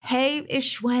Hey, it's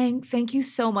Shuang. Thank you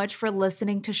so much for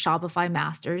listening to Shopify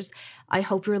Masters. I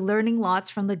hope you're learning lots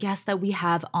from the guests that we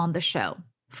have on the show.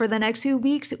 For the next few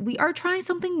weeks, we are trying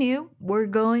something new. We're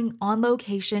going on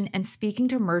location and speaking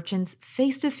to merchants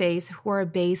face-to-face who are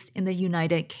based in the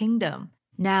United Kingdom.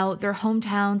 Now, their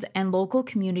hometowns and local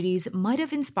communities might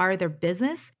have inspired their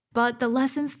business, but the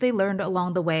lessons they learned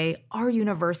along the way are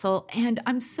universal, and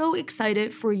I'm so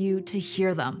excited for you to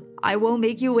hear them. I won't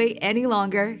make you wait any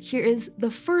longer. Here is the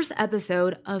first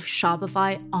episode of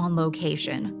Shopify on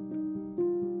Location.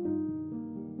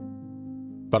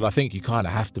 But I think you kind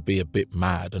of have to be a bit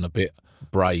mad and a bit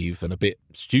brave and a bit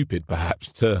stupid,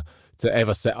 perhaps, to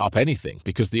ever set up anything,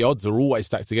 because the odds are always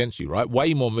stacked against you, right?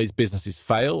 Way more of these businesses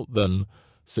fail than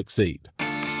succeed.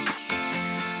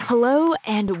 Hello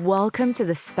and welcome to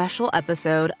the special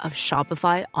episode of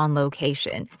Shopify on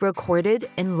Location, recorded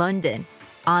in London.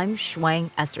 I'm Shuang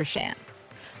Esther Shan.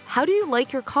 How do you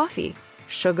like your coffee?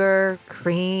 Sugar,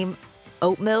 cream,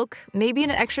 oat milk, maybe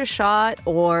an extra shot,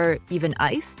 or even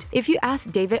iced? If you ask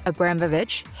David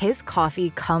Abramovich, his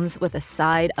coffee comes with a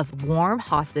side of warm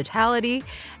hospitality,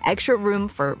 extra room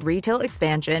for retail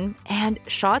expansion, and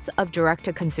shots of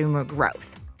direct-to-consumer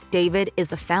growth. David is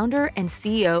the founder and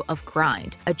CEO of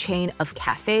Grind, a chain of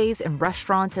cafes and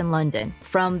restaurants in London.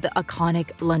 From the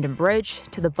iconic London Bridge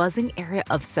to the buzzing area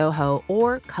of Soho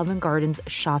or Covent Garden's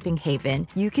shopping haven,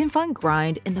 you can find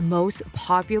Grind in the most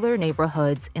popular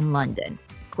neighborhoods in London.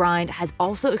 Grind has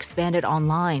also expanded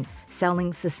online,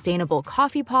 selling sustainable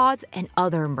coffee pods and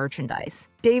other merchandise.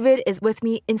 David is with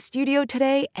me in studio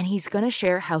today, and he's going to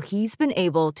share how he's been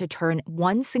able to turn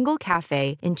one single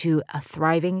cafe into a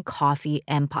thriving coffee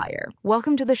empire.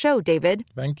 Welcome to the show, David.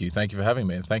 Thank you. Thank you for having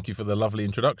me, and thank you for the lovely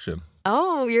introduction.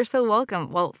 Oh, you're so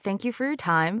welcome. Well, thank you for your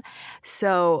time.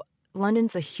 So,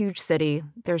 London's a huge city.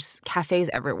 There's cafes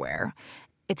everywhere.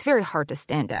 It's very hard to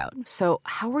stand out. So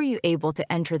how were you able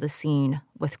to enter the scene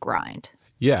with Grind?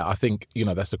 Yeah, I think,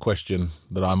 that's a question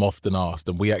that I'm often asked.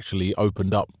 And we actually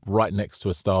opened up right next to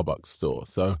a Starbucks store.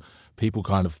 So people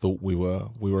kind of thought we were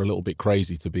a little bit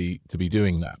crazy to be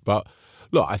doing that. But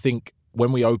look, I think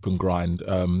when we opened Grind,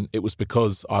 it was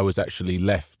because I was actually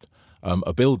left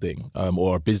a building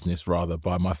or a business rather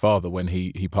by my father when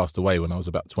he passed away when I was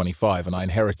about 25, and I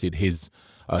inherited his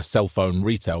cell phone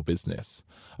retail business.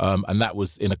 And that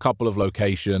was in a couple of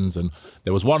locations, and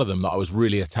there was one of them that I was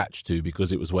really attached to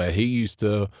because it was where he used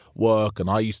to work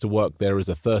and I used to work there as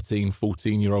a 13,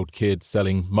 14-year-old kid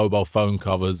selling mobile phone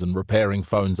covers and repairing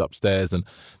phones upstairs. And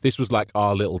this was like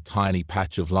our little tiny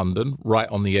patch of London right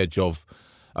on the edge of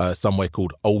somewhere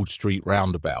called Old Street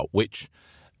Roundabout, which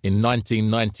in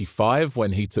 1995,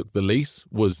 when he took the lease,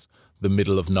 was the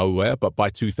middle of nowhere. But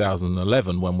by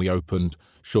 2011, when we opened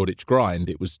Shoreditch Grind,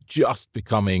 it was just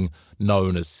becoming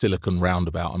known as Silicon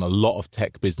Roundabout, and a lot of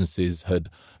tech businesses had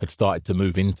started to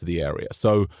move into the area.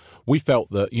 So we felt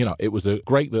that, it was a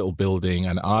great little building,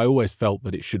 and I always felt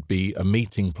that it should be a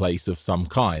meeting place of some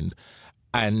kind.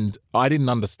 And I didn't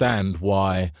understand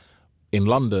why in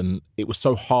London it was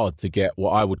so hard to get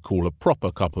what I would call a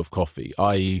proper cup of coffee,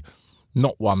 i.e.,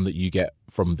 not one that you get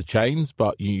from the chains,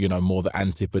 but, more the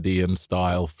Antipodean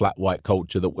style, flat white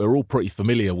culture that we're all pretty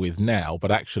familiar with now.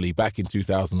 But actually, back in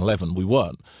 2011, we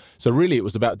weren't. So really, it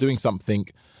was about doing something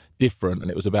different. And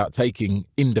it was about taking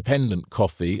independent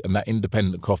coffee and that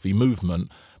independent coffee movement,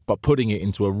 but putting it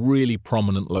into a really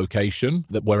prominent location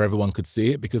where everyone could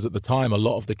see it. Because at the time, a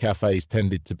lot of the cafes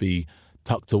tended to be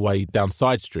tucked away down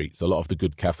side streets, a lot of the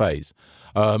good cafes.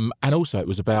 And also it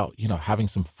was about, having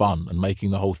some fun and making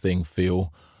the whole thing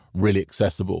feel really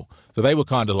accessible. So they were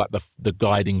kind of like the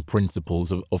guiding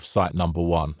principles of site number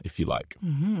one, if you like.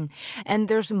 Mm-hmm. And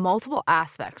there's multiple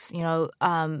aspects.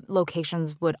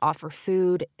 Locations would offer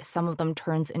food. Some of them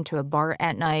turns into a bar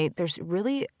at night. There's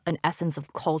really an essence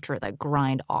of culture that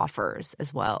Grind offers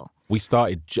as well. We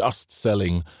started just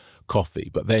selling coffee,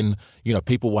 but then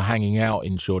people were hanging out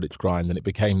in Shoreditch Grind, and it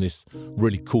became this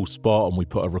really cool spot, and we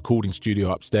put a recording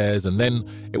studio upstairs, and then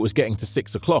it was getting to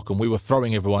 6:00 and we were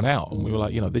throwing everyone out, and we were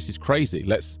like, this is crazy.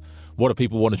 What do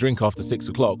people want to drink after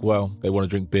 6:00? Well, they want to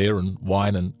drink beer and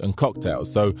wine and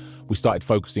cocktails. So we started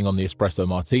focusing on the espresso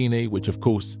martini, which of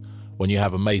course, when you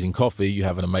have amazing coffee, you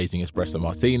have an amazing espresso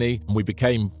martini. And we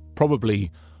became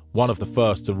probably one of the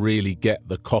first to really get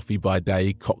the coffee by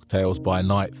day, cocktails by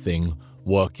night thing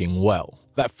working well.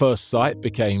 That first site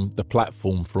became the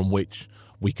platform from which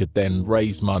we could then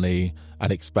raise money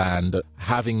and expand.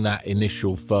 Having that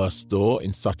initial first store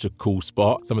in such a cool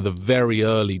spot, some of the very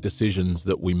early decisions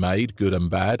that we made, good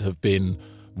and bad, have been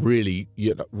really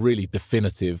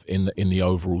definitive in the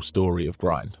overall story of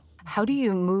Grind. How do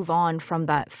you move on from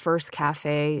that first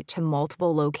cafe to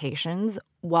multiple locations?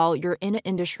 while you're in an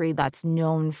industry that's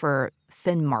known for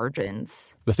thin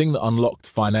margins? The thing that unlocked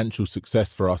financial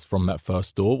success for us from that first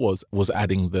store was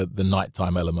adding the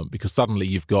nighttime element, because suddenly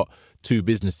you've got two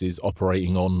businesses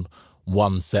operating on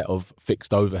one set of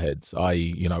fixed overheads,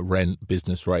 i.e., rent,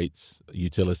 business rates,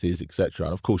 utilities, etc.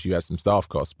 And of course, you had some staff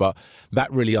costs, but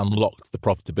that really unlocked the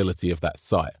profitability of that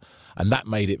site. And that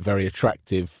made it very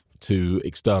attractive to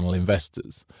external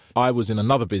investors. I was in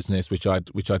another business which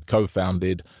I'd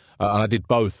co-founded, and I did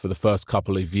both for the first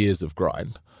couple of years of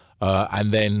Grind.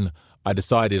 And then I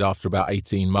decided after about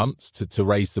 18 months to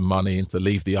raise some money and to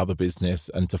leave the other business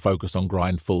and to focus on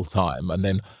Grind full time. And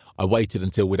then I waited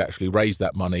until we'd actually raised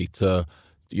that money to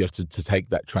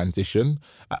take that transition.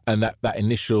 And that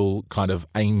initial kind of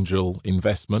angel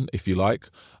investment, if you like,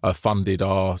 funded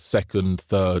our second,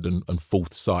 third and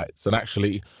fourth sites. And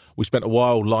actually, we spent a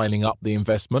while lining up the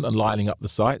investment and lining up the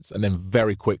sites. And then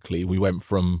very quickly, we went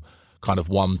from kind of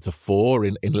 1 to 4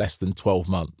 in less than 12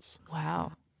 months.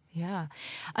 Wow. Yeah.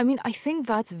 I mean, I think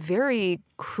that's very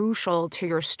crucial to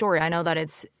your story. I know that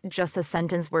it's just a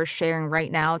sentence we're sharing right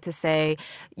now to say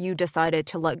you decided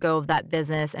to let go of that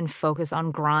business and focus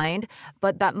on Grind,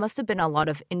 but that must have been a lot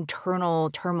of internal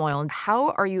turmoil.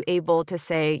 How are you able to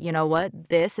say, you know what,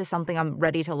 this is something I'm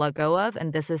ready to let go of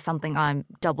and this is something I'm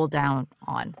double down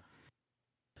on?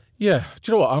 Yeah.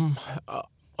 Do you know what?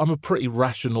 I'm a pretty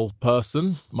rational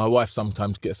person. My wife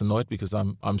sometimes gets annoyed because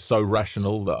I'm so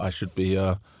rational that I should be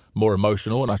more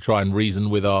emotional, and I try and reason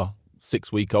with our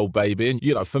 6-week-old baby.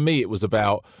 And, for me, it was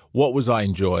about what was I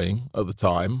enjoying at the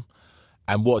time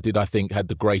and what did I think had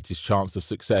the greatest chance of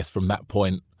success from that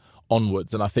point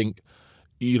onwards. And I think,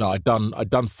 I'd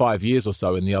done 5 years or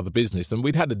so in the other business, and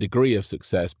we'd had a degree of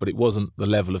success, but it wasn't the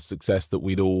level of success that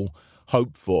we'd all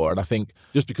hoped for. And I think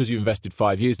just because you invested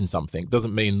 5 years in something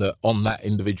doesn't mean that on that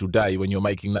individual day when you're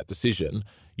making that decision,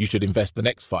 you should invest the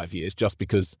next 5 years just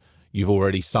because you've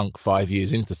already sunk 5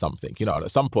 years into something. And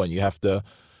at some point you have to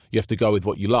go with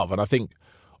what you love. And I think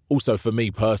also for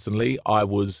me personally, I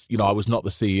was not the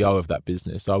CEO of that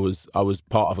business. I was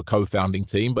part of a co-founding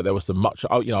team, but there was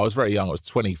I was very young. I was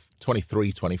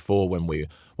 23, 24 when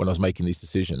I was making these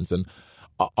decisions. And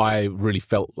I really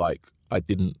felt like I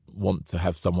didn't want to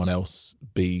have someone else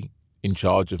be in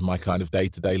charge of my kind of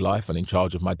day-to-day life and in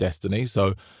charge of my destiny.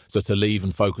 So to leave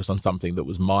and focus on something that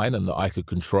was mine and that I could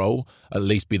control, at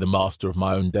least be the master of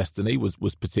my own destiny,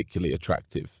 was particularly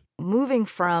attractive. Moving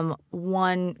from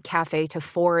 1 cafe to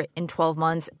 4 in 12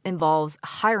 months involves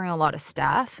hiring a lot of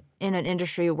staff in an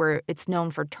industry where it's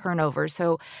known for turnover.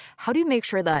 So how do you make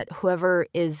sure that whoever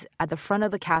is at the front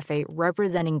of the cafe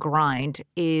representing Grind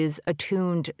is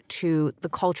attuned to the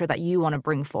culture that you want to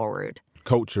bring forward?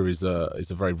 Culture is a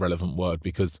very relevant word,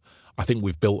 because I think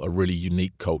we've built a really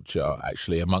unique culture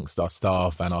actually amongst our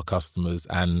staff and our customers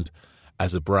and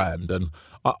as a brand. And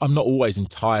I'm not always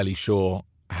entirely sure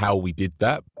how we did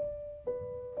that,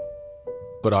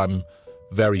 but I'm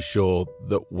very sure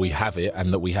that we have it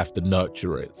and that we have to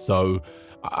nurture it. So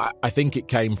I think it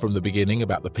came from the beginning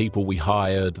about the people we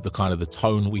hired, the kind of the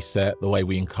tone we set, the way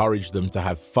we encouraged them to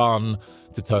have fun,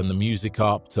 to turn the music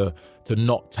up, to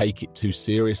not take it too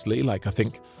seriously. Like, I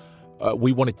think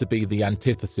we wanted to be the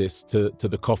antithesis to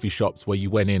the coffee shops where you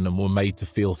went in and were made to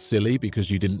feel silly because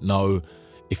you didn't know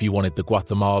if you wanted the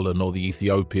Guatemalan or the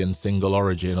Ethiopian single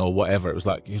origin or whatever. It was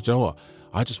like, you know what?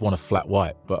 I just want a flat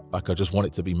white, but I just want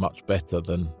it to be much better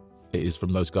than it is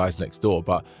from those guys next door.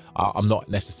 But I'm not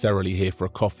necessarily here for a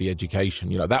coffee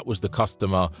education. That was the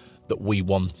customer that we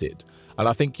wanted. And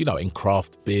I think, in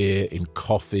craft beer, in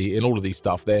coffee, in all of these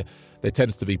stuff, there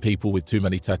tends to be people with too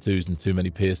many tattoos and too many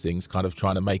piercings kind of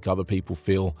trying to make other people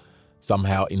feel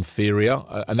somehow inferior.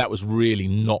 And that was really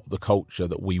not the culture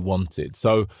that we wanted.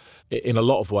 So in a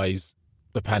lot of ways,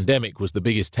 the pandemic was the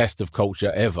biggest test of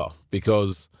culture ever,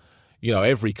 because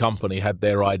every company had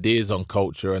their ideas on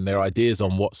culture and their ideas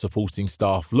on what supporting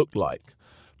staff looked like.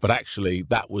 But actually,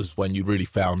 that was when you really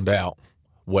found out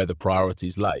where the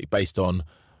priorities lay, based on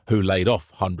who laid off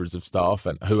hundreds of staff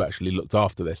and who actually looked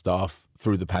after their staff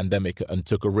through the pandemic and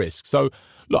took a risk. So,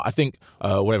 look, I think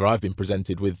whenever I've been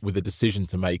presented with a decision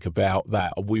to make about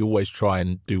that, we always try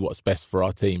and do what's best for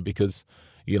our team, because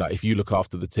if you look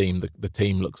after the team, the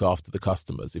team looks after the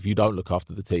customers. If you don't look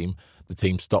after the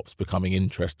team stops becoming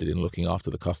interested in looking after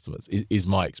the customers, is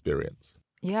my experience.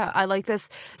 Yeah, I like this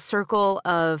circle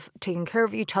of taking care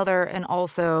of each other and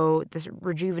also this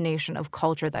rejuvenation of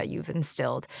culture that you've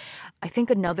instilled. I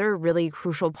think another really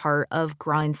crucial part of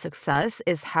Grind's success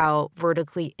is how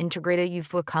vertically integrated you've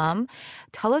become.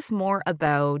 Tell us more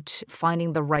about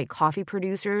finding the right coffee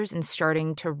producers and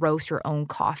starting to roast your own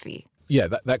coffee. Yeah,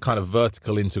 that kind of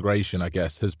vertical integration, I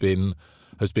guess, has been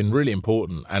has been really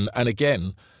important. And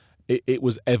again, it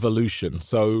was evolution.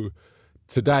 So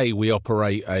today we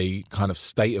operate a kind of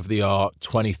state-of-the-art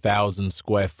 20,000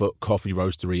 square foot coffee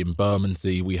roastery in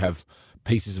Bermondsey. We have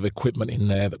pieces of equipment in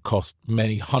there that cost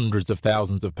many hundreds of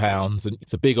thousands of pounds, and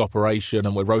it's a big operation,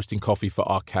 and we're roasting coffee for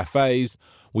our cafes.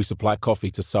 We supply coffee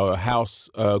to Soho House,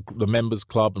 the members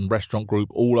club and restaurant group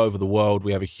all over the world.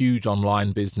 We have a huge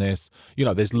online business.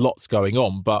 There's lots going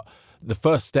on, but the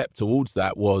first step towards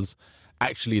that was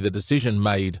actually the decision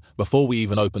made before we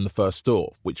even opened the first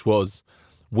store, which was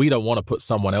we don't want to put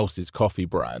someone else's coffee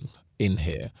brand in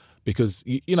here because,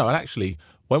 and actually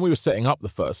when we were setting up the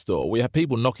first store, we had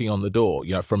people knocking on the door,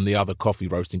 from the other coffee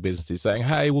roasting businesses saying,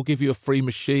 hey, we'll give you a free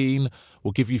machine,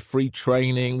 we'll give you free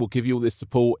training, we'll give you all this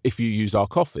support if you use our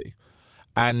coffee.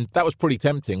 And that was pretty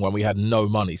tempting when we had no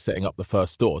money setting up the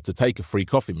first store to take a free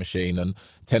coffee machine and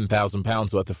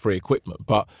 £10,000 worth of free equipment.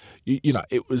 But,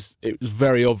 it was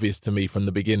very obvious to me from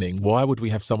the beginning, why would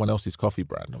we have someone else's coffee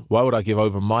brand? Why would I give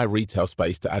over my retail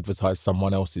space to advertise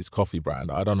someone else's coffee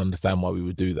brand? I don't understand why we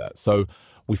would do that. So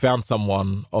we found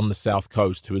someone on the South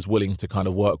Coast who was willing to kind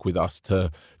of work with us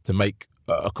to make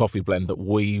a coffee blend that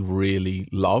we really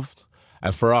loved.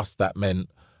 And for us, that meant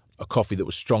a coffee that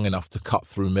was strong enough to cut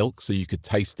through milk so you could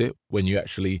taste it when you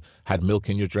actually had milk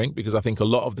in your drink. Because I think a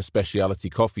lot of the specialty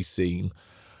coffee scene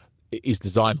is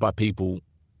designed by people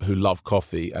who love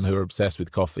coffee and who are obsessed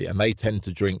with coffee, and they tend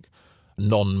to drink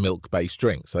non-milk based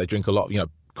drinks. So they drink a lot,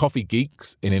 coffee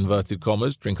geeks in inverted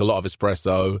commas, drink a lot of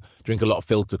espresso, drink a lot of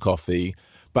filter coffee,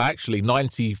 but actually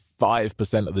 95%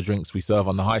 of the drinks we serve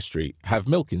on the high street have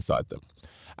milk inside them.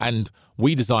 And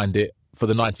we designed it for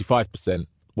the 95%.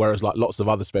 Whereas like lots of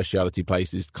other specialty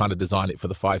places kind of design it for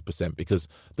the 5% because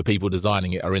the people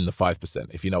designing it are in the 5%,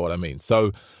 if you know what I mean.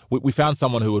 So we found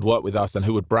someone who would work with us and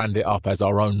who would brand it up as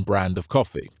our own brand of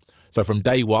coffee. So from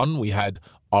day one, we had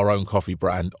our own coffee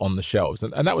brand on the shelves.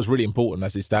 And that was really important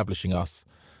as establishing us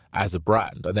as a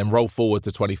brand. And then roll forward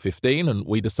to 2015 and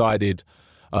we decided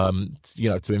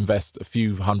to invest a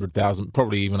few $100,000,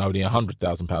 probably even only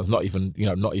 £100,000,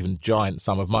 not even giant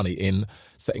sum of money in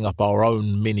setting up our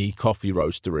own mini coffee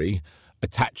roastery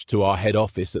attached to our head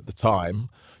office at the time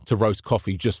to roast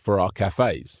coffee just for our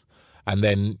cafes. And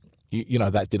then,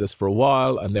 that did us for a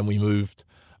while. And then we moved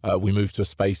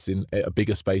to a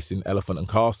bigger space in Elephant and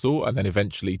Castle, and then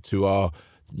eventually to our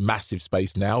massive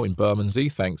space now in Bermondsey,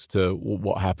 thanks to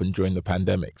what happened during the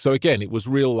pandemic. So again, it was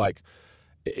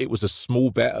it was a small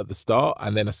bet at the start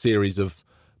and then a series of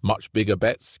much bigger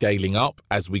bets scaling up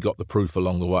as we got the proof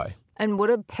along the way. And what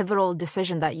a pivotal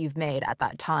decision that you've made at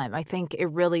that time. I think it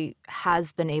really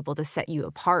has been able to set you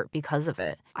apart because of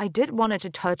it. I did want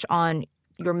to touch on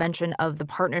your mention of the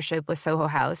partnership with Soho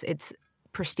House. It's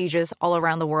prestigious all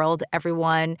around the world.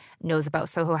 Everyone knows about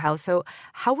Soho House. So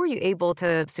how were you able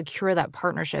to secure that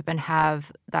partnership and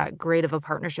have that great of a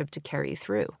partnership to carry you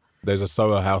through? There's a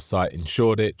Soho House site in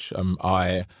Shoreditch.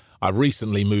 I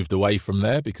recently moved away from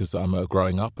there because I'm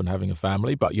growing up and having a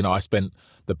family. But, I spent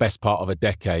the best part of a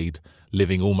decade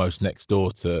living almost next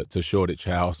door to Shoreditch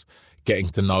House, getting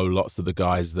to know lots of the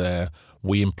guys there.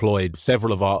 We employed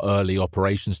several of our early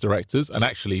operations directors. And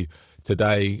actually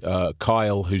today,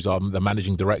 Kyle, who's the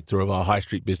managing director of our high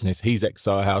street business, he's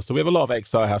ex-Soho House. So we have a lot of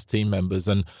ex-Soho House team members.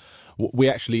 And we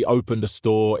actually opened a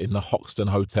store in the Hoxton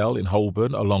Hotel in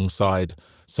Holborn alongside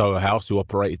Soho House, who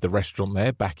operated the restaurant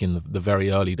there back in the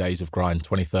very early days of Grind,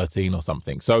 2013 or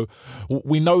something. So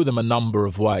we know them a number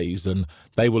of ways, and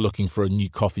they were looking for a new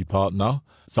coffee partner,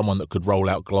 someone that could roll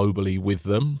out globally with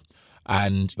them.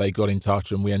 And they got in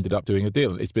touch and we ended up doing a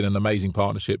deal. It's been an amazing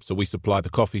partnership. So we supply the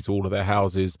coffee to all of their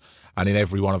houses, and in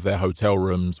every one of their hotel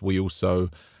rooms,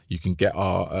 you can get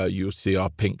you'll see our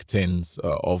pink tins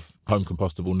of home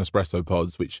compostable Nespresso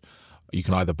pods, which you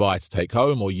can either buy to take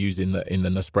home or use in the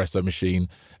Nespresso machine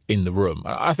in the room.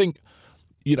 I think,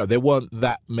 there weren't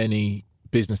that many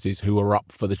businesses who were up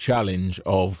for the challenge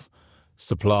of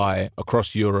supply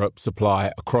across Europe,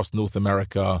 supply across North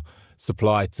America,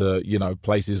 supply to,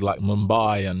 places like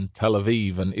Mumbai and Tel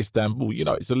Aviv and Istanbul.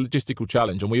 It's a logistical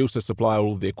challenge. And we also supply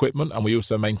all of the equipment, and we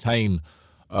also maintain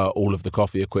all of the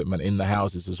coffee equipment in the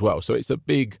houses as well. So it's a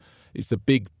big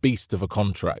beast of a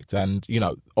contract. And,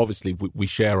 obviously we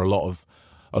share a lot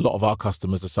of our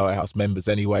customers are Soho House members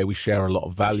anyway. We share a lot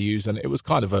of values, and it was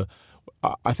kind of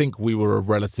I think we were a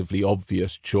relatively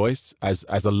obvious choice as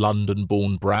a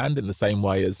London-born brand, in the same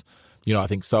way as, I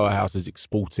think Soho House is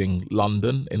exporting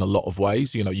London in a lot of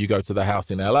ways. You go to the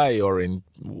house in LA or in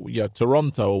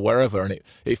Toronto or wherever, and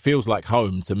it feels like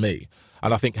home to me.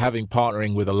 And I think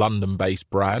partnering with a London-based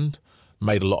brand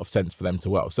made a lot of sense for them to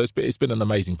well. So it's been an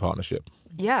amazing partnership.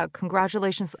 Yeah,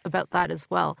 congratulations about that as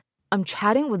well. I'm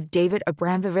chatting with David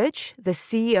Abramovich, the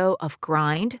CEO of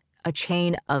Grind, a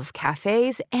chain of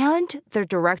cafes, and their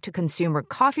direct-to-consumer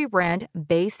coffee brand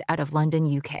based out of London,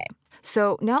 UK.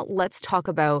 So now let's talk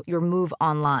about your move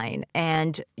online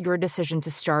and your decision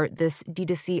to start this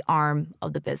D2C arm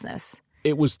of the business.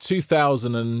 It was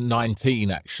 2019,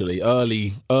 actually,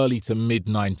 early to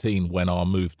mid-19 when our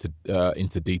move to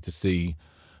into D2C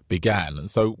began. And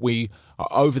so we,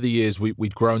 over the years,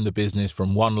 we'd grown the business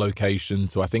from one location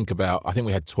to I think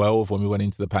we had 12 when we went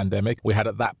into the pandemic. We had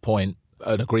at that point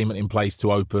an agreement in place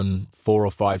to open 4 or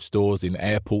 5 stores in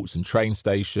airports and train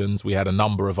stations. We had a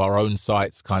number of our own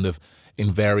sites kind of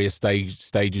in various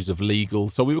stages of legal.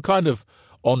 So we were kind of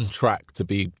on track to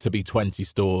be 20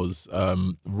 stores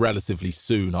relatively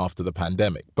soon after the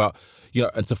pandemic. But,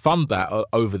 and to fund that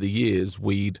over the years,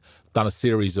 we'd done a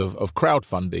series of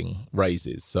crowdfunding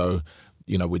raises. So,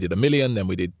 we did $1 million, then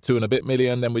we did $2 and a bit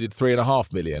million, then we did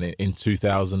 $3.5 million in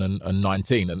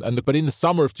 2019. But in the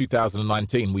summer of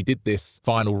 2019, we did this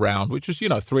final round, which was,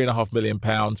 £3.5 million,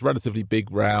 relatively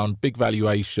big round, big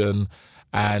valuation.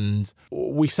 And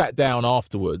we sat down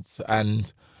afterwards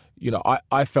and,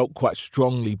 I felt quite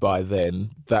strongly by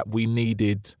then that we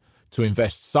needed to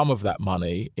invest some of that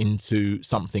money into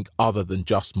something other than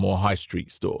just more high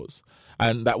street stores.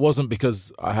 And that wasn't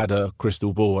because I had a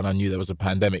crystal ball and I knew there was a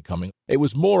pandemic coming. It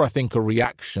was more, I think, a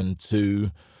reaction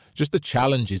to just the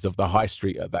challenges of the high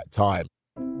street at that time.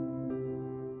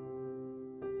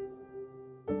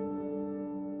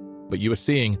 But you were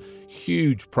seeing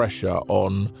huge pressure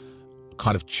on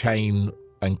kind of chain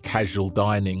and casual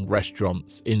dining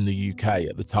restaurants in the UK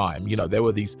at the time. There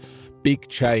were these big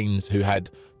chains who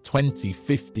had 20,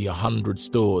 50, 100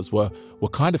 stores were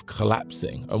kind of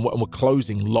collapsing and were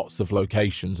closing lots of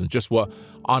locations and just were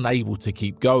unable to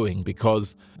keep going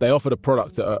because they offered a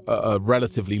product at a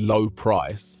relatively low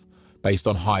price based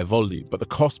on high volume, but the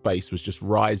cost base was just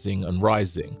rising and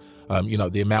rising.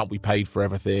 The amount we paid for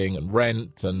everything and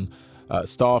rent and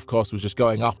staff costs was just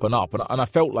going up and up. And I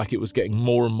felt like it was getting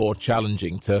more and more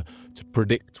challenging to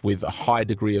predict with a high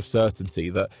degree of certainty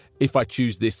that if I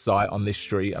choose this site on this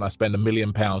street and I spend £1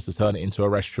 million to turn it into a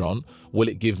restaurant, will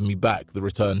it give me back the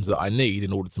returns that I need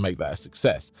in order to make that a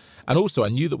success? And also I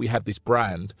knew that we had this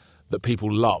brand that people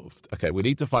loved. Okay, we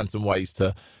need to find some ways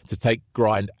to take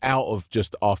Grind out of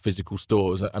just our physical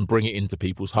stores and bring it into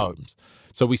people's homes.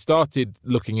 So we started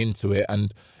looking into it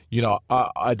and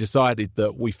I decided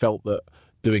that we felt that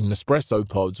doing Nespresso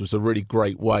pods was a really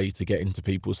great way to get into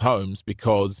people's homes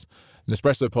because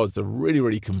Nespresso pods are really,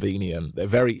 really convenient. They're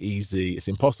very easy. It's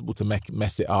impossible to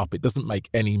mess it up. It doesn't make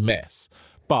any mess.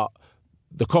 But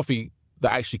the coffee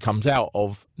that actually comes out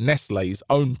of Nestle's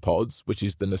own pods, which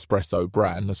is the Nespresso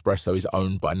brand, Nespresso is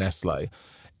owned by Nestle,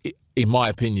 in my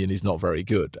opinion, is not very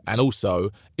good. And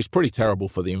also, it's pretty terrible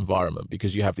for the environment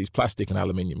because you have these plastic and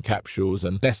aluminium capsules,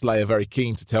 and Nestle are very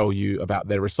keen to tell you about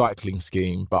their recycling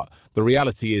scheme. But the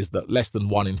reality is that less than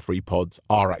 1 in 3 pods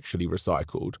are actually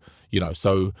recycled.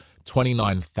 So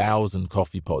 29,000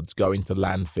 coffee pods go into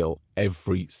landfill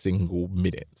every single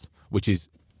minute, which is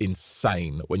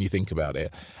insane when you think about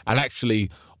it. And actually,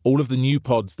 all of the new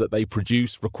pods that they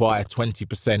produce require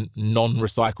 20%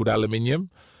 non-recycled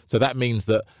aluminium. So that means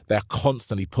that they're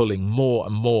constantly pulling more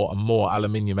and more and more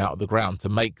aluminium out of the ground to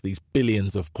make these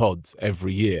billions of pods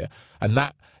every year. And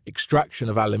that extraction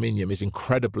of aluminium is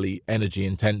incredibly energy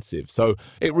intensive. So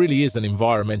it really is an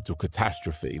environmental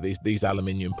catastrophe, these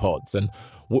aluminium pods. And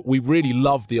we really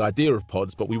loved the idea of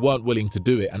pods, but we weren't willing to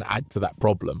do it and add to that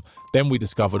problem. Then we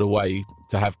discovered a way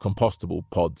to have compostable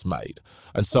pods made.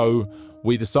 And so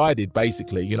we decided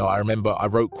basically, I remember I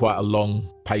wrote quite a long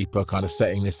paper kind of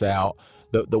setting this out,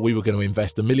 that we were going to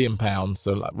invest £1 million,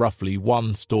 so like roughly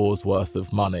 1 store's worth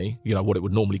of money, what it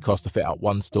would normally cost to fit out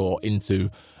 1 store, into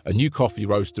a new coffee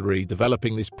roastery,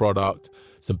 developing this product,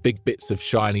 some big bits of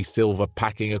shiny silver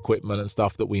packing equipment and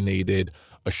stuff that we needed,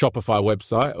 a Shopify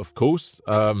website, of course,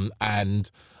 and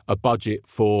a budget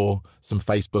for some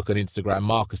Facebook and Instagram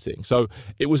marketing. So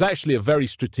it was actually a very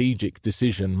strategic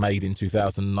decision made in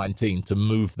 2019 to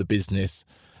move the business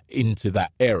into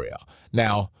that area.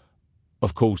 Now,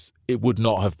 of course, it would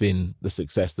not have been the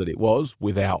success that it was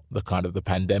without the kind of the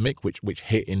pandemic, which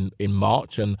hit in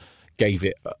March and gave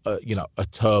it a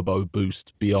turbo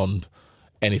boost beyond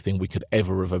anything we could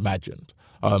ever have imagined.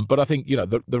 But I think,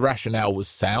 the rationale was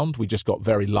sound. We just got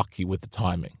very lucky with the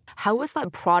timing. How was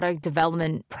that product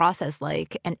development process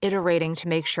like, and iterating to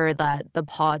make sure that the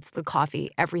pods, the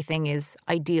coffee, everything is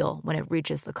ideal when it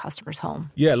reaches the customer's home?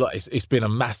 Yeah, look, it's been a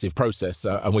massive process,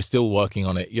 and we're still working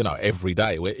on it, every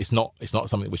day. It's not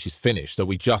something which is finished. So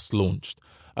we just launched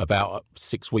about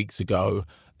 6 weeks ago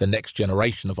the next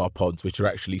generation of our pods, which are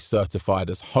actually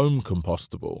certified as home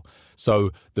compostable.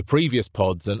 So the previous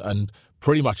pods and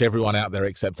pretty much everyone out there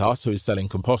except us who is selling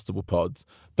compostable pods,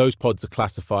 those pods are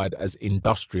classified as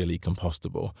industrially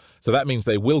compostable. So that means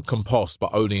they will compost, but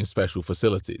only in special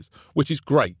facilities, which is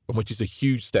great and which is a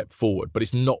huge step forward. But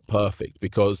it's not perfect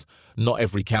because not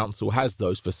every council has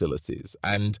those facilities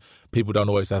and people don't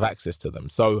always have access to them.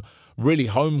 So really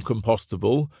home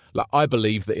compostable, like I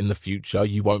believe that in the future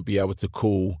you won't be able to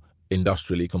call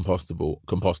industrially compostable.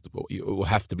 It will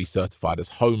have to be certified as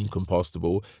home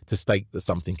compostable to state that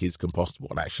something is compostable.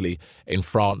 And actually, in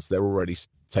France, they're already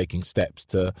taking steps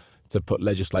to put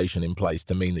legislation in place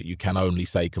to mean that you can only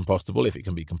say compostable if it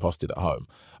can be composted at home.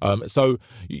 So,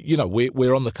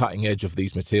 we're on the cutting edge of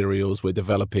these materials. We're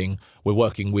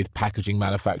working with packaging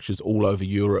manufacturers all over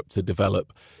Europe to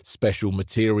develop special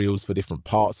materials for different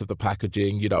parts of the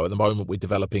packaging. At the moment, we're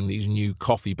developing these new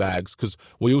coffee bags because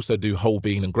we also do whole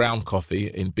bean and ground coffee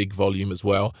in big volume as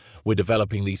well. We're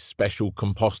developing these special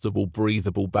compostable,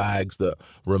 breathable bags that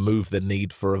remove the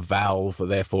need for a valve, or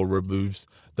therefore removes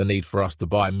the need for us to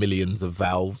buy millions of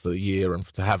valves a year and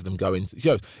to have them go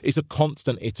into. It's a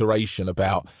constant iteration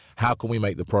about how can we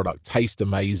make the product taste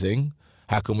amazing,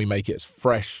 how can we make it as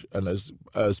fresh and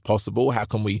as possible, how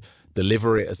can we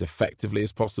deliver it as effectively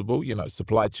as possible.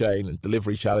 Supply chain and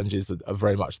delivery challenges are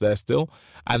very much there still,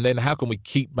 and then how can we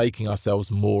keep making ourselves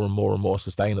more and more and more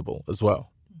sustainable as well.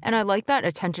 And I like that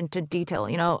attention to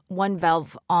detail. One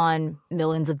valve on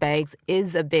millions of bags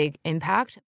is a big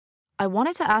impact. I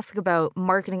wanted to ask about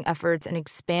marketing efforts and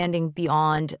expanding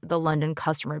beyond the London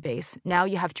customer base. Now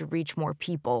you have to reach more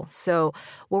people. So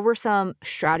what were some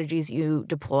strategies you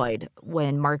deployed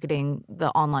when marketing the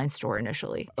online store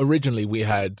initially? Originally, we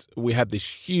had this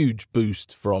huge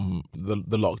boost from the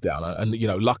lockdown. And,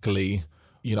 luckily,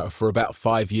 for about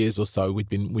 5 years or so, we'd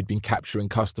been capturing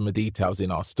customer details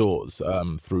in our stores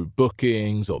through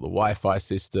bookings or the Wi-Fi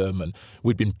system, and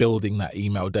we'd been building that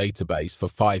email database for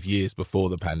 5 years before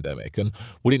the pandemic. And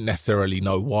we didn't necessarily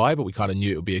know why, but we kind of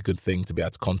knew it would be a good thing to be able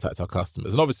to contact our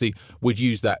customers. And obviously, we'd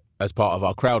use that as part of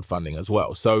our crowdfunding as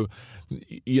well. So,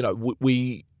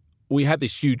 we had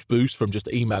this huge boost from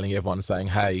just emailing everyone saying,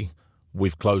 hey,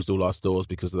 we've closed all our stores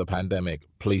because of the pandemic.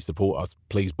 Please support us.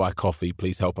 Please buy coffee.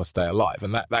 Please help us stay alive.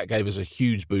 And that gave us a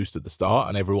huge boost at the start,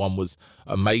 and everyone was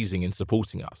amazing in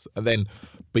supporting us. And then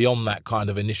beyond that kind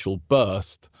of initial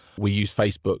burst, we used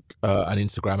Facebook and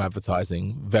Instagram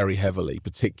advertising very heavily,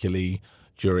 particularly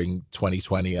during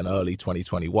 2020 and early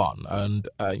 2021. And,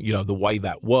 the way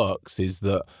that works is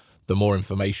that the more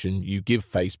information you give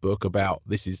Facebook about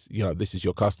this is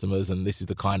your customers and this is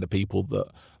the kind of people that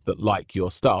like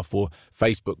your stuff, or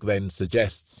Facebook then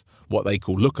suggests what they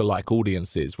call lookalike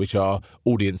audiences, which are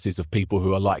audiences of people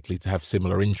who are likely to have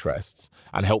similar interests,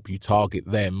 and help you target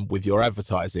them with your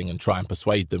advertising and try and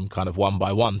persuade them kind of one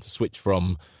by one to switch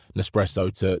from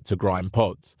Nespresso to Grind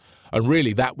Pods. And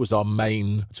really, that was our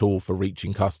main tool for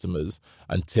reaching customers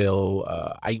until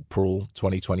April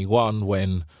 2021,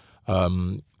 when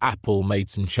Apple made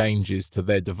some changes to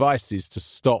their devices to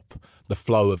stop the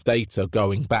flow of data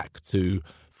going back to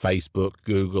Facebook,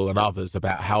 Google, and others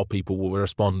about how people were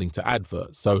responding to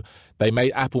adverts. So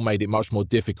Apple made it much more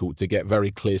difficult to get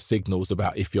very clear signals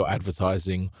about if your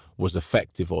advertising was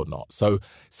effective or not. So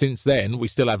since then, we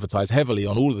still advertise heavily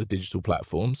on all of the digital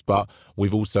platforms, but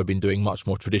we've also been doing much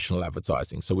more traditional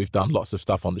advertising. So we've done lots of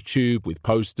stuff on the tube with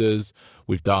posters.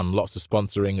 We've done lots of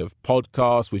sponsoring of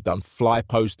podcasts. We've done fly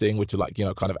posting, which are like,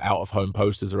 kind of out-of-home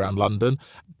posters around London.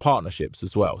 Partnerships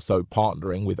as well. So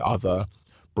partnering with other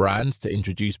brands to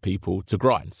introduce people to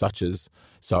Grind, such as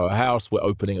Soho House. We're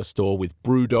opening a store with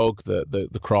Brewdog,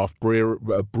 the craft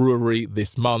brewery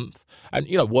this month, and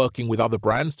working with other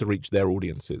brands to reach their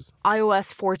audiences.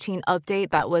 iOS 14 update,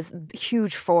 that was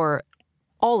huge for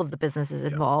all of the businesses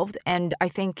involved. Yeah. And I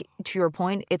think, to your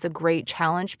point, it's a great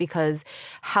challenge because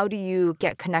how do you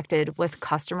get connected with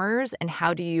customers and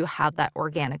how do you have that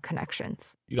organic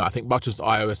connections? I think much as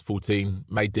iOS 14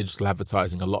 made digital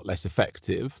advertising a lot less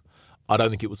effective, I don't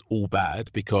think it was all bad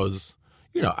because,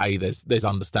 A, there's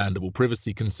understandable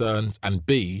privacy concerns, and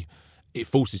B, it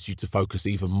forces you to focus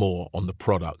even more on the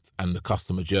product and the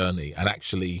customer journey. And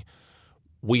actually,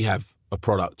 we have a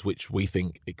product which we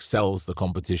think excels the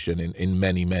competition in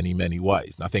many, many, many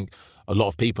ways. And I think a lot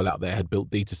of people out there had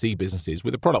built D2C businesses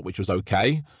with a product which was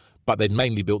okay, but they'd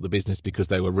mainly built the business because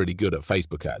they were really good at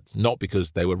Facebook ads, not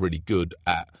because they were really good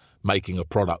at making a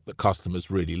product that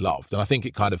customers really loved. And I think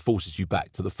it kind of forces you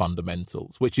back to the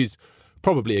fundamentals, which is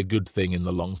probably a good thing in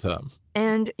the long term.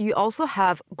 And you also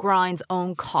have Grind's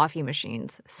own coffee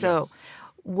machines. So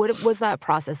What was that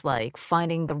process like,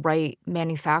 finding the right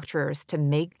manufacturers to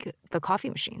make the coffee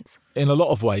machines? In a lot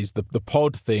of ways, the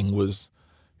pod thing was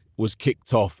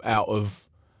kicked off out of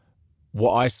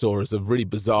what I saw as a really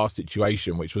bizarre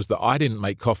situation, which was that I didn't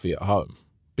make coffee at home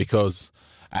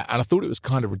and I thought it was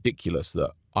kind of ridiculous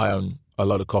that I own a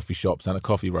lot of coffee shops and a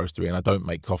coffee roastery and I don't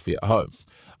make coffee at home.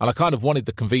 And I kind of wanted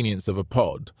the convenience of a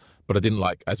pod, but I didn't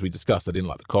like, as we discussed, I didn't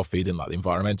like the coffee, didn't like the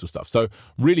environmental stuff. So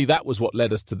really that was what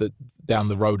led us to down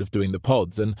the road of doing the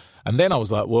pods. And then I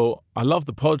was like, well, I love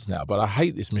the pods now, but I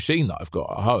hate this machine that I've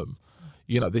got at home.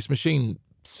 This machine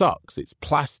sucks. It's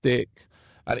plastic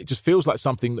and it just feels like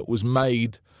something that was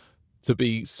made to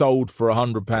be sold for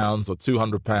 £100 or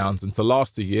 £200 and to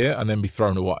last a year and then be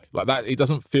thrown away. Like that, it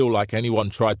doesn't feel like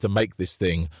anyone tried to make this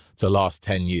thing to last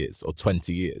 10 years or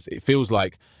 20 years. It feels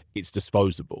like it's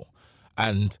disposable.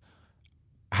 And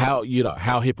how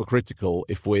hypocritical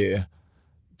if we're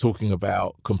talking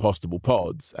about compostable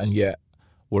pods and yet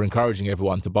we're encouraging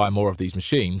everyone to buy more of these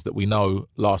machines that we know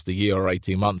last a year or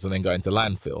 18 months and then go into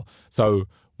landfill. So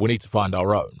we need to find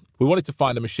our own. We wanted to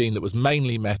find a machine that was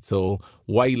mainly metal,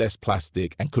 way less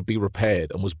plastic, and could be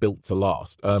repaired and was built to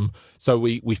last. So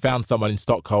we found someone in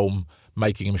Stockholm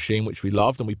making a machine which we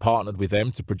loved, and we partnered with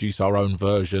them to produce our own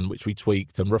version, which we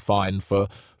tweaked and refined for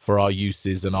our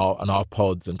uses and our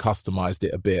pods and customized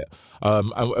it a bit.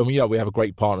 And we have a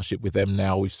great partnership with them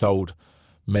now. We've sold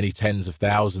many tens of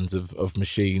thousands of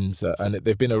machines, and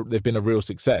they've been a real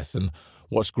success. And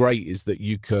what's great is that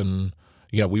you can.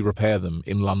 We repair them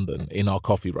in London in our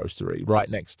coffee roastery right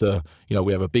next to,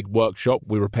 we have a big workshop.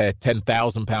 We repair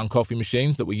 £10,000 coffee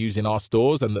machines that we use in our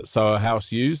stores and that Soho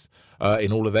House use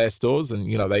in all of their stores. And,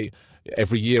 they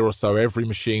every year or so, every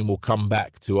machine will come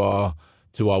back to our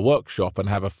workshop and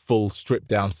have a full stripped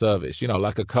down service,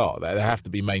 like a car. They have to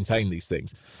be maintained, these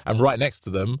things. And right next to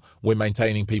them, we're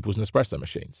maintaining people's Nespresso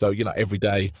machines. So, every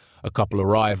day a couple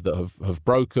arrive that have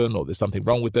broken or there's something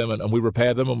wrong with them and we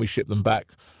repair them and we ship them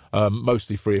back.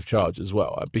 Mostly free of charge as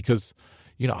well, because,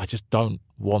 I just don't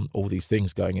want all these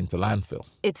things going into landfill.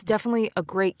 It's definitely a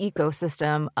great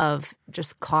ecosystem of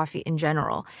just coffee in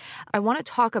general. I want to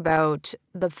talk about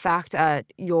the fact that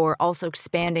you're also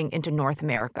expanding into North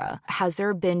America. Has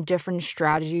there been different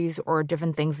strategies or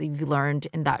different things that you've learned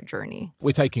in that journey?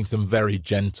 We're taking some very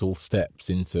gentle steps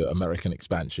into American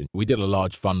expansion. We did a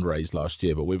large fundraise last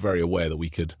year, but we're very aware that we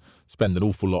could spend an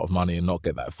awful lot of money and not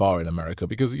get that far in America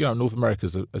because, North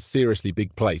America's a seriously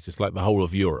big place. It's like the whole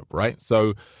of Europe, right?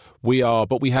 So we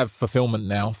have fulfillment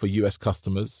now for US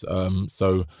customers.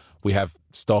 So we have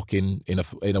stock in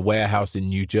a warehouse in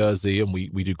New Jersey, and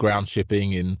we do ground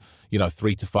shipping in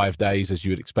 3 to 5 days, as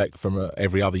you would expect from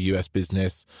every other US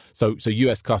business. So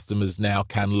US customers now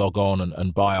can log on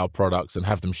and buy our products and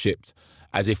have them shipped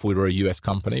as if we were a US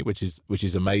company, which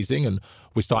is amazing. And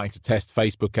we're starting to test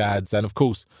Facebook ads. And of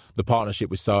course, the partnership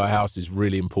with Soho House is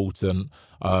really important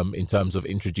in terms of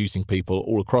introducing people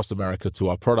all across America to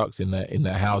our products in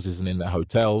their houses and in their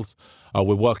hotels.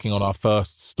 We're working on our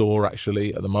first store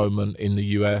actually at the moment in the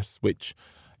US, which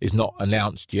is not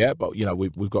announced yet, but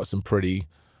we've got some pretty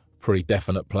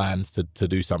definite plans to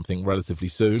do something relatively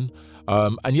soon.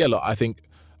 I think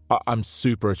I'm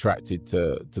super attracted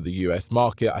to the US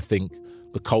market. I think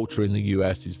the culture in the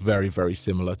US is very, very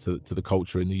similar to the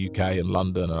culture in the UK and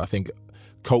London. And I think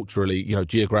culturally,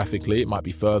 geographically, it might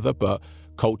be further, but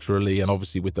culturally and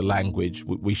obviously with the language,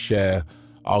 we share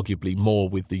arguably more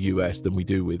with the US than we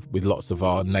do with lots of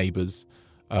our neighbours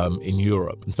in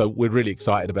Europe. And so we're really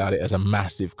excited about it as a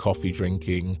massive coffee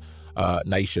drinking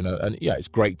nation. And it's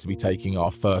great to be taking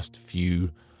our first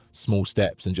few small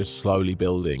steps and just slowly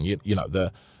building.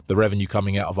 The revenue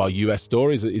coming out of our US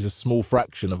store is a small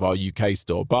fraction of our UK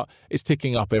store, but it's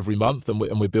ticking up every month, and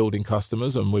we're building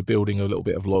customers and we're building a little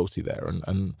bit of loyalty there.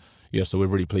 And so we're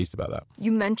really pleased about that.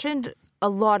 You mentioned a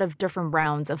lot of different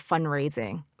rounds of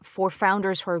fundraising. For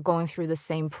founders who are going through the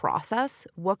same process,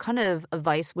 what kind of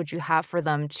advice would you have for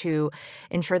them to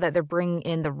ensure that they're bringing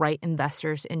in the right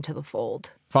investors into the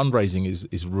fold? Fundraising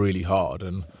is really hard.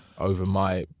 And over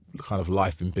my kind of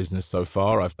life in business so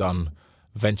far, I've done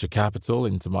venture capital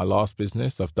into my last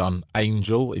business. I've done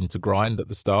angel into Grind at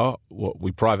the start.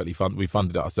 We funded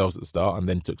it ourselves at the start and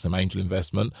then took some angel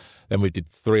investment. Then we did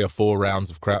 3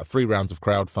 rounds of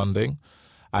crowdfunding.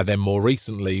 And then more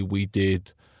recently, we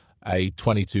did a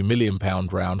 £22 million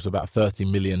round, so about $30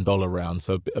 million round.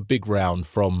 So a big round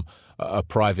from a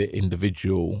private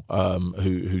individual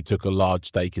who took a large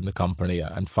stake in the company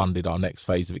and funded our next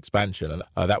phase of expansion.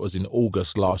 And that was in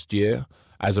August last year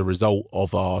as a result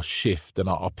of our shift and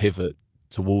our pivot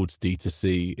towards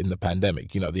D2C in the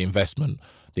pandemic. The investment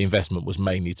the investment was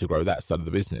mainly to grow that side of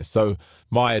the business. So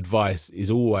my advice is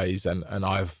always, and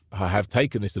I have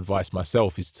taken this advice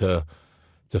myself, is to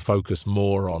focus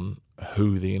more on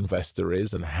who the investor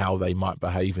is and how they might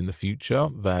behave in the future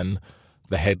than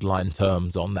the headline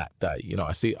terms on that day.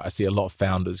 I see a lot of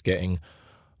founders getting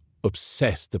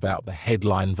obsessed about the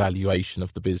headline valuation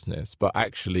of the business, but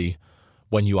actually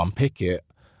when you unpick it,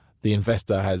 the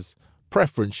investor has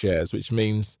preference shares, which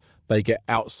means they get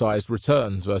outsized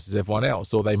returns versus everyone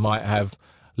else, or they might have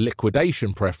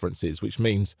liquidation preferences, which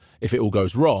means if it all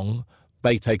goes wrong,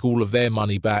 they take all of their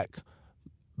money back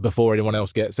before anyone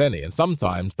else gets any. And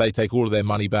sometimes they take all of their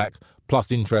money back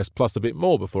plus interest plus a bit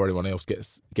more before anyone else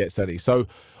gets any. So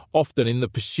often in the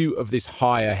pursuit of this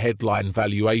higher headline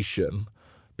valuation,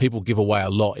 people give away a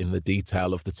lot in the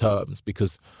detail of the terms,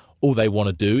 because all they want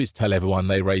to do is tell everyone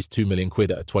they raised 2 million quid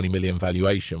at a 20 million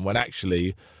valuation, when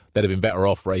actually they'd have been better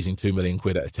off raising 2 million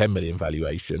quid at a 10 million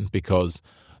valuation, because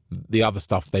the other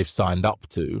stuff they've signed up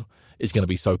to is going to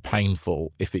be so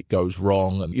painful if it goes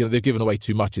wrong. And, they've given away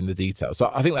too much in the detail.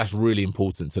 So I think that's really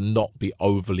important, to not be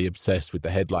overly obsessed with the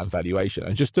headline valuation,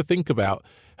 and just to think about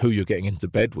who you're getting into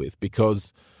bed with,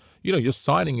 because, you're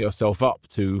signing yourself up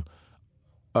to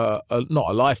not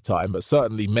a lifetime, but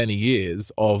certainly many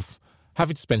years of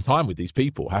having to spend time with these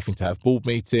people, having to have board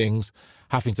meetings,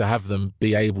 having to have them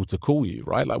be able to call you,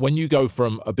 right? Like when you go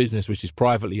from a business which is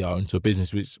privately owned to a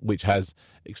business which has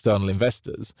external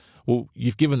investors, well,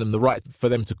 you've given them the right for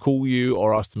them to call you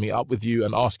or ask to meet up with you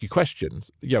and ask you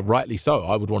questions. Yeah, rightly so.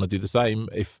 I would want to do the same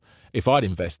if I'd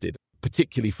invested.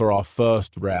 Particularly for our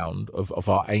first round of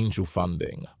our angel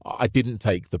funding, I didn't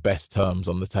take the best terms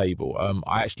on the table.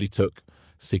 I actually took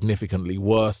significantly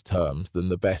worse terms than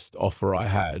the best offer I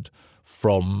had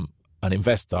from an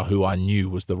investor who I knew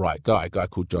was the right guy, a guy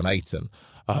called John Ayton,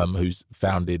 who's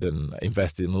founded and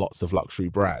invested in lots of luxury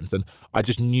brands. And I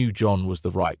just knew John was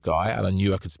the right guy, and I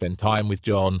knew I could spend time with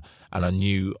John, and I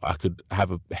knew I could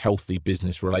have a healthy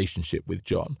business relationship with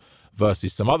John,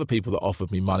 versus some other people that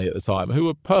offered me money at the time who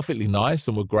were perfectly nice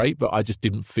and were great, but I just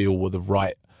didn't feel were the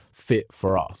right fit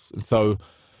for us. And so,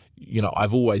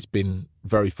 I've always been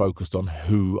very focused on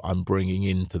who I'm bringing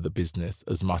into the business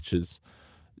as much as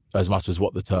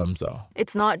what the terms are.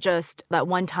 It's not just that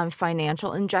one-time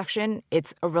financial injection,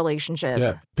 it's a relationship.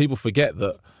 Yeah, people forget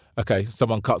that, okay,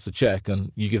 someone cuts a check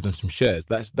and you give them some shares.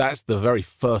 That's the very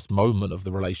first moment of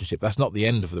the relationship. That's not the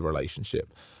end of the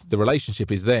relationship. The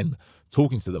relationship is then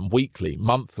talking to them weekly,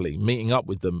 monthly, meeting up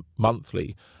with them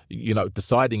monthly,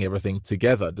 deciding everything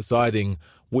together, deciding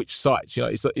which sites.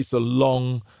 It's a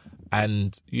long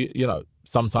and,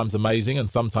 sometimes amazing and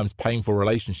sometimes painful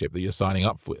relationship that you're signing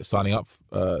up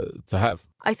to have.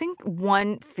 I think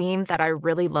one theme that I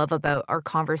really love about our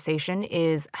conversation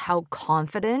is how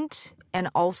confident and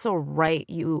also right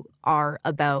you are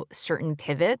about certain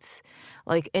pivots.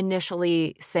 Like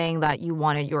initially saying that you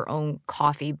wanted your own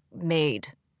coffee made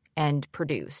and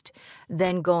produced,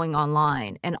 then going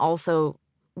online, and also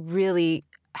really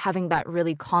having that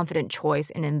really confident choice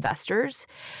in investors.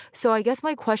 So I guess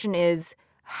my question is,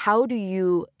 how do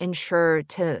you ensure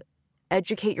to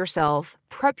educate yourself,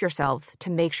 prep yourself to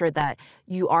make sure that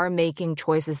you are making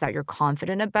choices that you're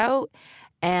confident about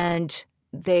and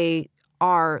they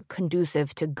are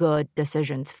conducive to good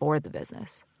decisions for the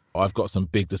business? I've got some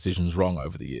big decisions wrong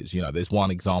over the years. There's one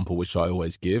example which I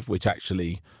always give, which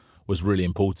actually was really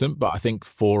important, but I think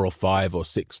 4 or 5 or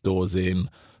 6 stores in,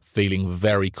 feeling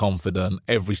very confident,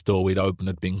 every store we'd opened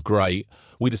had been great,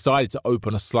 we decided to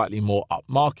open a slightly more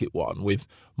upmarket one with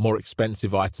more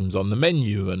expensive items on the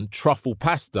menu and truffle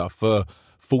pasta for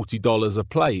 $40 a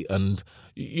plate. And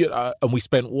and we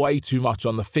spent way too much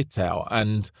on the fit out.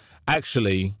 And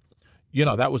actually,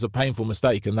 that was a painful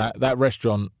mistake. And that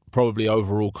restaurant probably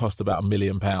overall cost about £1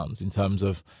 million in terms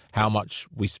of how much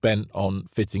we spent on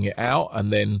fitting it out,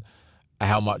 and then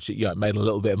how much it made a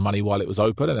little bit of money while it was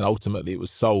open, and then ultimately it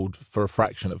was sold for a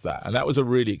fraction of that. And that was a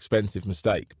really expensive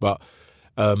mistake. But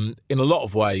in a lot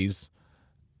of ways,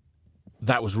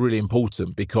 that was really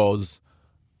important because,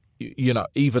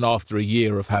 even after a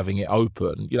year of having it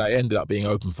open, it ended up being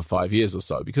open for 5 years or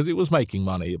so because it was making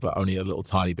money, but only a little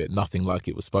tiny bit, nothing like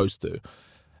it was supposed to.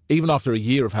 Even after a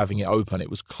year of having it open, it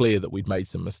was clear that we'd made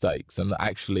some mistakes, and that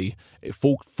actually it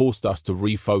forced us to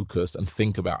refocus and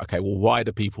think about, okay, well, why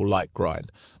do people like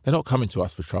Grind? They're not coming to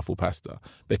us for truffle pasta.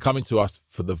 They're coming to us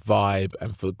for the vibe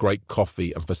and for great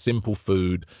coffee and for simple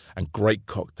food and great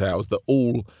cocktails that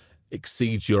all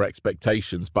exceeds your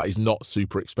expectations but is not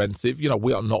super expensive.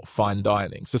 We are not fine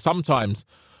dining. So sometimes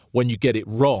when you get it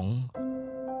wrong,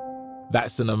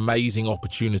 that's an amazing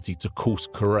opportunity to course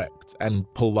correct and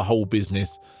pull the whole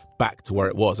business back to where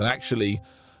it was. And actually,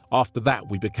 After that,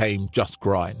 we became Just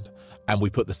Grind, and we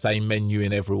put the same menu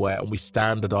in everywhere, and we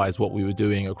standardized what we were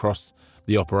doing across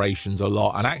the operations a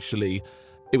lot. And actually,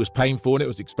 it was painful and it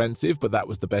was expensive, but that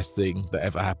was the best thing that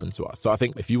ever happened to us. So I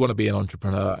think if you want to be an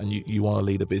entrepreneur and you want to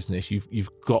lead a business, you've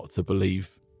got to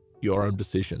believe your own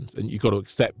decisions, and you've got to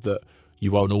accept that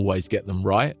you won't always get them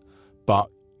right, but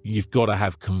you've got to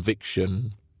have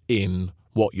conviction in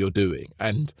what you're doing.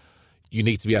 And you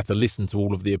need to be able to listen to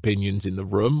all of the opinions in the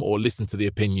room, or listen to the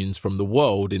opinions from the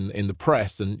world in the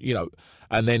press, and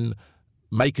then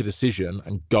make a decision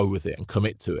and go with it and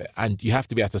commit to it. And you have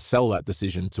to be able to sell that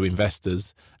decision to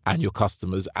investors and your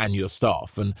customers and your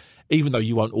staff. And even though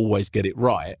you won't always get it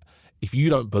right, if you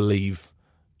don't believe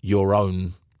your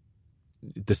own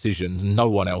decisions, no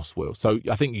one else will. So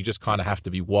I think you just kind of have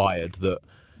to be wired that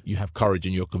you have courage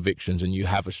in your convictions and you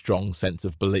have a strong sense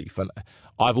of belief. And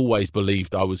I've always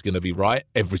believed I was going to be right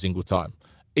every single time,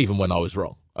 even when I was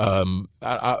wrong. And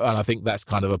I think that's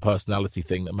kind of a personality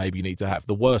thing that maybe you need to have.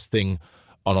 The worst thing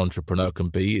an entrepreneur can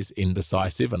be is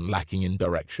indecisive and lacking in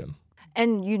direction.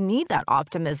 And you need that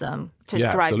optimism to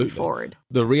drive absolutely. you forward.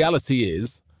 The reality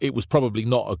is, it was probably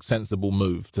not a sensible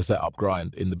move to set up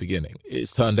Grind in the beginning.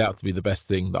 It's turned out to be the best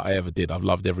thing that I ever did. I've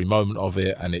loved every moment of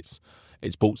it, and it's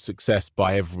brought success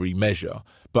by every measure.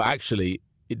 But actually,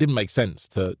 it didn't make sense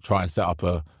to try and set up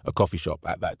a coffee shop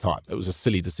at that time. It was a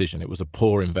silly decision. It was a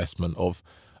poor investment of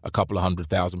a couple of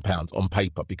 £100,000 on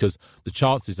paper, because the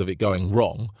chances of it going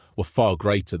wrong were far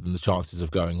greater than the chances of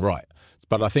going right.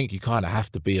 But I think you kind of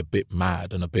have to be a bit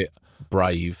mad and a bit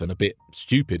brave and a bit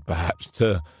stupid, perhaps,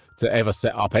 to ever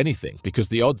set up anything, because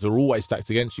the odds are always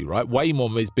stacked against you, right? Way more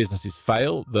businesses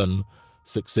fail than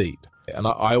succeed. And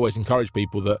I always encourage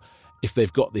people that if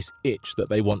they've got this itch that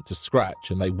they want to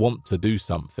scratch and they want to do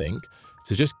something,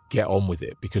 to just get on with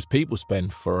it, because people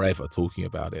spend forever talking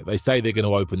about it. They say they're going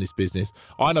to open this business.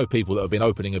 I know people that have been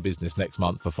opening a business next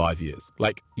month for 5 years,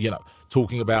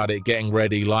 talking about it, getting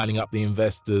ready, lining up the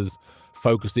investors,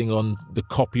 focusing on the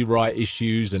copyright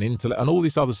issues and and all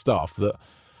this other stuff that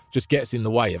just gets in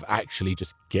the way of actually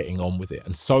just getting on with it.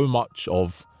 And so much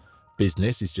of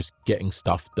business is just getting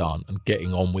stuff done and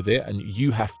getting on with it. And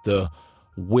you have to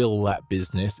will that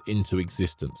business into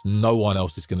existence. No one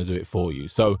else is going to do it for you.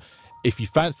 So if you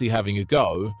fancy having a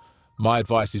go, my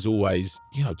advice is always,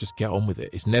 just get on with it.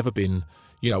 It's never been,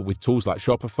 with tools like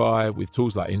Shopify, with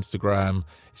tools like Instagram,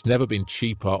 it's never been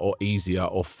cheaper or easier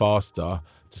or faster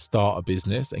to start a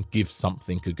business and give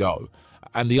something a go.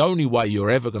 And the only way you're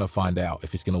ever going to find out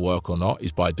if it's going to work or not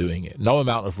is by doing it. No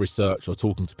amount of research or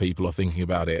talking to people or thinking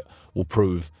about it will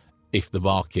prove if the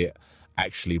market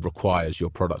actually requires your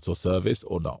product or service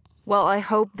or not. Well, I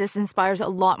hope this inspires a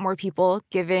lot more people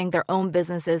giving their own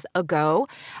businesses a go.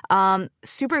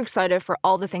 Super excited for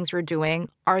all the things you're doing.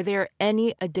 Are there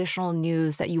any additional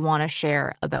news that you want to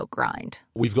share about Grind?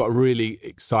 We've got really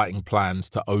exciting plans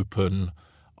to open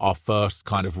our first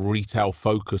kind of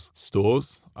retail-focused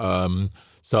stores.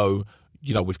 So,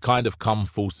 we've kind of come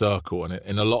full circle. And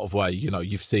in a lot of ways,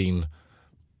 you've seen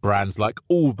brands like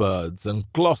Allbirds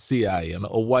and Glossier and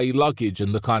Away Luggage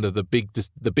and the big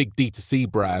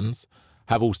D2C brands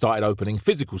have all started opening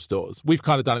physical stores. We've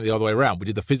kind of done it the other way around. We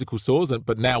did the physical stores,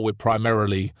 but now we're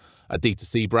primarily a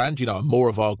D2C brand. More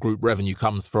of our group revenue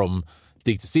comes from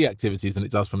D2C activities than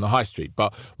it does from the high street.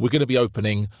 But we're going to be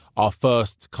opening our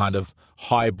first kind of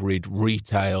hybrid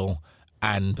retail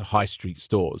and high street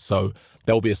stores. So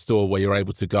there'll be a store where you're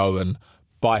able to go and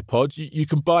buy pods. You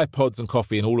can buy pods and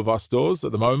coffee in all of our stores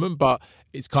at the moment, but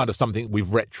it's kind of something we've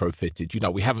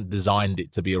retrofitted. We haven't designed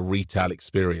it to be a retail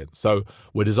experience. So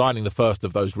we're designing the first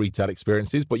of those retail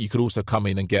experiences, but you can also come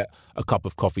in and get a cup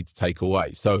of coffee to take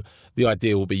away. So the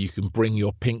idea will be you can bring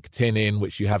your pink tin in,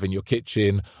 which you have in your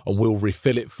kitchen, and we'll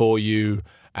refill it for you.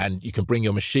 And you can bring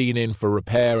your machine in for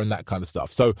repair and that kind of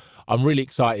stuff. So I'm really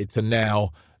excited to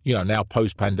now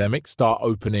post-pandemic, start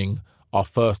opening our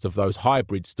first of those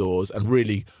hybrid stores and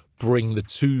really bring the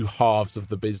two halves of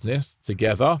the business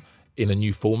together in a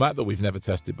new format that we've never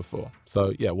tested before.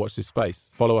 So watch this space.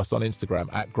 Follow us on Instagram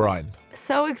 @Grind.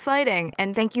 So exciting.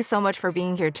 And thank you so much for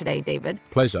being here today, David.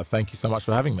 Pleasure. Thank you so much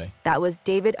for having me. That was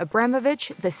David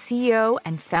Abramovich, the CEO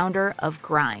and founder of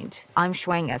Grind. I'm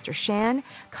Shwang Esther Shan.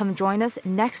 Come join us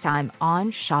next time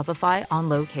on Shopify on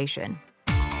Location.